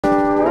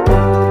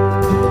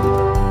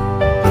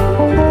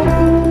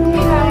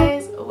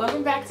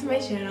my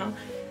channel.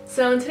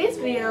 So in today's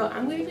video,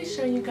 I'm going to be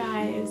showing you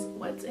guys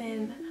what's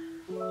in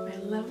my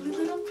lovely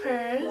little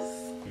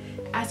purse.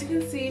 As you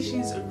can see,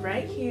 she's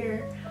right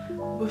here.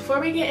 Before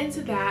we get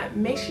into that,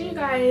 make sure you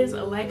guys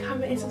like,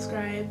 comment, and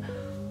subscribe.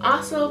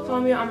 Also,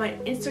 follow me on my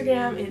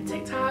Instagram and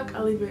TikTok.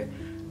 I'll leave it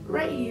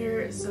right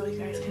here so you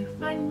guys can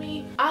find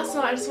me.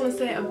 Also, I just want to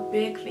say a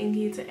big thank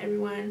you to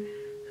everyone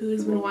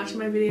who's been watching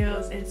my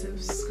videos and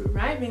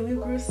subscribing. We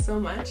grew so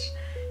much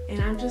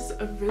and I'm just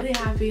really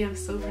happy. I'm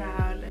so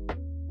proud.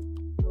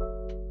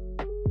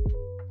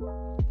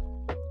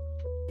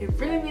 It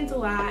really means a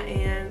lot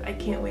and I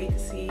can't wait to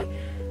see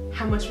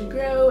how much we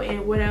grow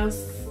and what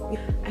else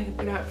I can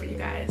put out for you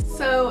guys.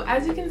 So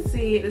as you can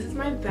see, this is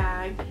my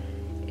bag.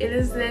 It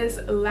is this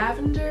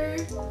lavender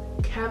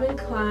Calvin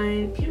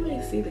Klein. Can't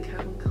really see the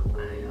Calvin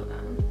Klein. Hold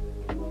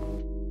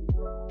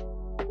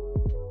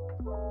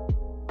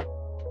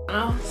on.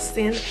 I'll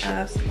stand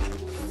up so you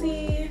can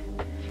see.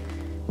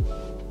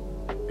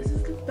 This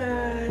is the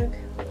bag.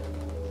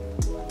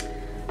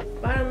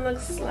 Bottom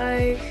looks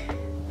like.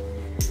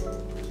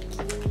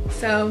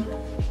 So,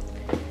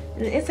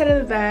 in the inside of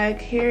the bag,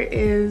 here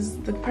is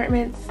the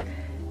compartments.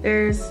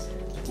 There's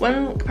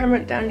one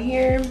compartment down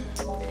here,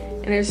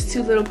 and there's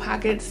two little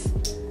pockets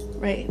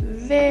right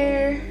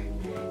there.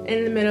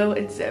 In the middle,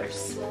 it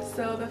zips.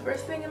 So the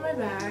first thing in my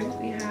bag,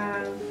 we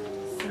have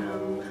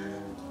some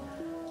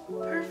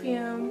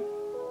perfume.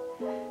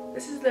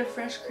 This is the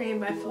Fresh Cream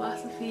by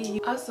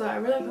Philosophy. Also, I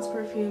really like this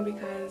perfume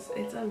because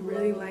it's a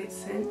really light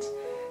scent.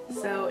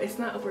 So it's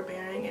not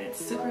overbearing and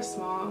it's super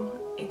small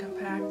and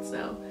compact,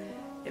 so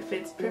it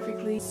fits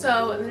perfectly.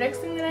 So the next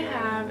thing that I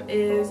have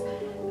is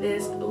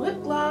this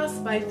lip gloss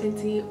by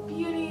Fenty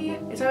Beauty.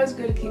 It's always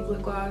good to keep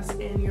lip gloss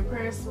in your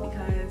purse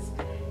because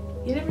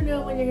you never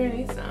know when you're gonna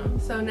need some.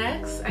 So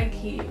next I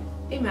keep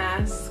a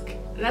mask.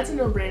 That's a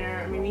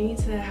no-brainer. I mean, we need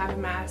to have a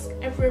mask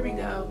everywhere we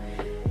go.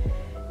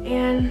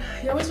 And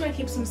you always want to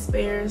keep some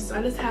spares, so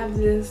I just have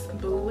this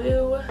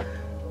blue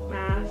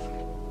mask.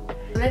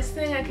 The next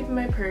thing I keep in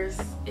my purse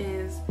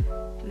is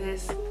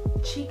this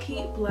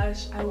cheeky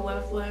blush. I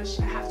love blush.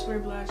 I have to wear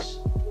blush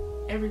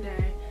every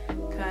day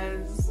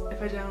because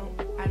if I don't,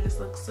 I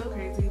just look so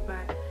crazy.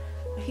 But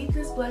I keep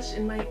this blush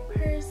in my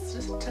purse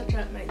just to touch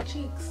up my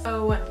cheeks.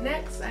 So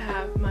next I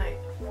have my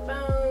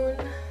phone.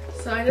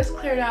 So I just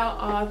cleared out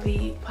all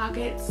the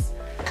pockets.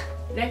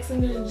 Next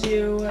I'm going to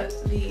do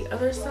the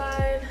other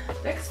side.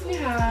 Next we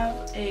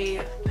have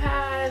a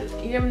pad.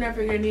 You never know if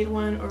you're going to need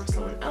one or if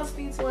someone else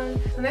needs one.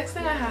 The next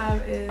thing I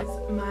have is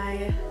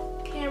my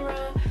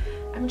camera.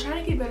 I'm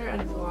trying to get better at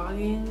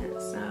vlogging,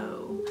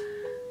 so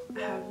I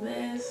have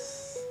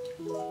this.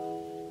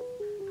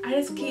 I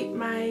just keep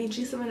my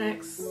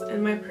G7X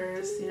in my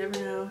purse. You never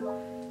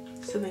know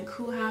if something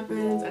cool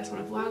happens. I just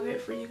want to vlog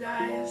it for you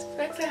guys.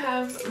 Next I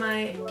have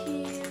my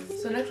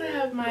keys. So next I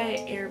have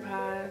my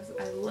AirPods.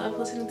 I love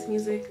listening to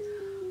music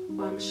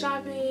while I'm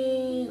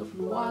shopping, or if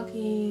I'm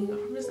walking, or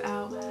if I'm just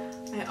out.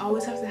 I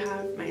always have to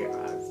have my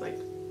AirPods, like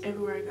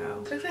everywhere I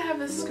go. Next I have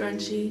this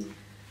scrunchie.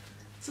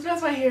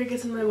 Sometimes my hair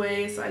gets in my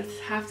way, so I just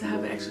have to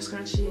have an extra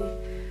scrunchie.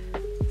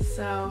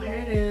 So here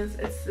it is.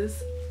 It's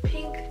this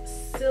pink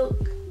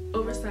silk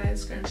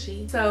oversized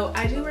scrunchie. So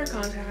I do wear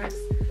contacts.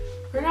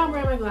 Right now I'm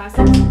wearing my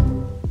glasses.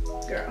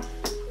 Girl.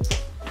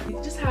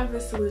 You just have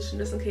this solution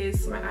just in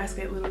case my eyes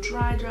get a little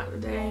dry throughout the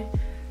day.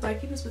 So I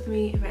keep this with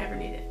me if I ever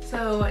need it.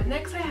 So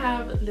next I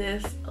have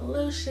this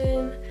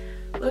lotion.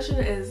 Lotion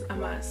is a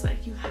must.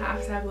 Like, you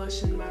have to have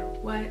lotion no matter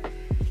what,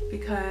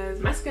 because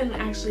my skin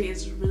actually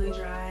is really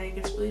dry. It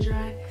gets really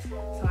dry,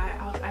 so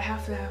I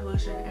have to have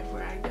lotion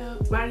everywhere I go.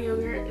 Body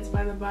yogurt is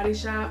by The Body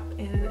Shop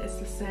and it's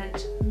the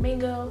scent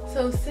Mango.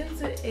 So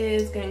since it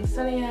is getting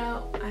sunny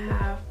out, I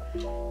have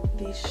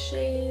these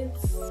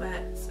shades,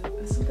 but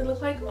this is what they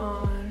look like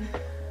on.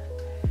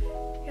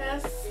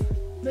 Yes,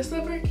 they're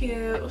super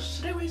cute.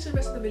 Should I wait till the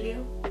rest of the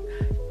video?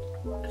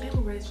 I think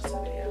we'll wait till the rest of the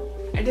video.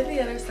 I did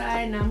the other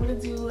side, now I'm gonna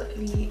do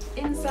the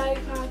inside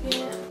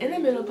pocket. In the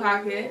middle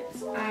pocket,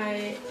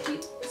 I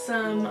keep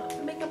some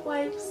makeup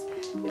wipes.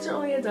 These are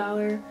only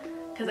 $1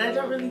 because I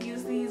don't really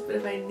use these, but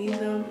if I need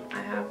them,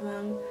 I have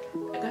them.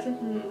 I got them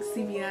from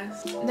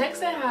CVS.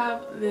 Next I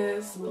have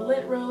this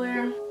lint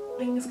roller.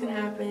 Things can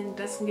happen,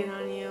 dust can get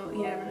on you,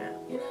 you never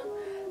know, you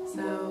know?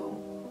 So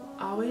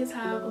always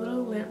have a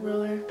little lint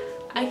roller.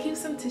 I keep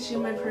some tissue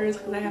in my purse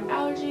because I have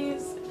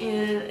allergies,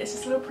 and it's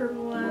just a little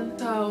purple one.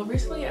 So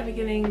recently I've been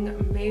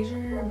getting major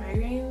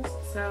migraines,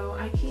 so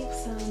I keep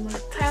some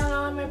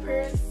Tylenol in my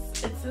purse.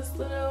 It's this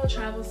little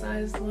travel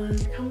sized one.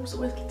 It comes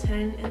with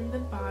 10 in the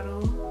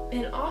bottle.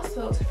 And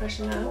also, to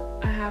freshen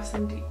up, I have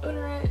some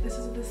deodorant. This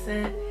is the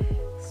scent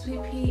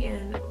Sweet Pea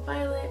and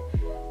Violet.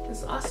 This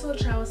is also a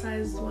travel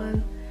sized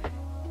one.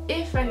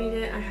 If I need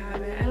it, I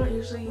have it. I don't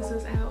usually use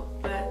this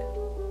out, but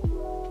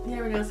you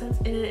never know.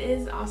 And it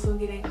is also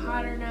getting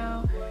hotter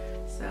now,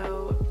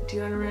 so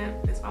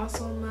deodorant is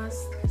also a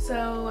must.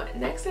 So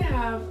next I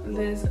have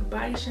this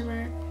body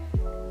shimmer.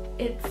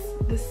 It's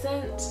the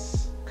scent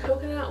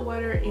Coconut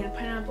Water and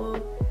Pineapple,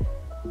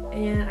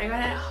 and I got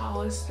it at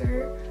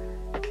Hollister.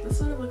 this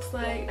is what it looks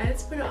like. I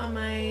just put it on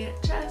my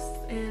chest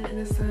and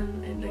in the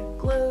sun and it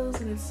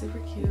glows and it's super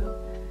cute.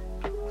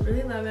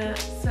 Really love it.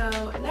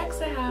 So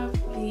next I have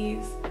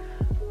these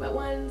Wet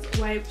Ones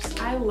wipes.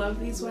 I love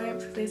these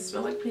wipes because they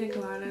smell like pina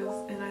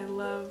coladas and I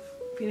love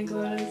pina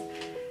coladas.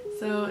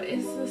 So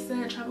it's the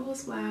scent Tropical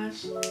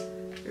Splash.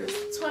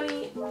 There's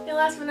 20. And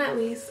last but not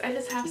least, I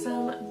just have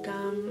some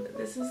gum.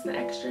 This is the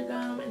extra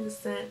gum in the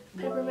scent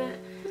Peppermint.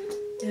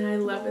 And I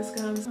love this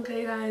gum.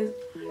 Okay guys,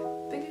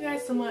 thank you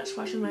guys so much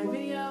for watching my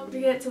video. Don't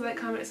forget to like,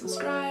 comment,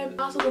 subscribe.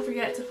 Also don't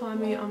forget to follow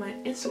me on my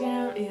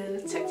Instagram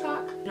and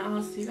TikTok. And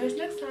I'll see you guys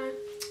next time.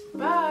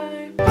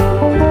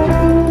 Bye!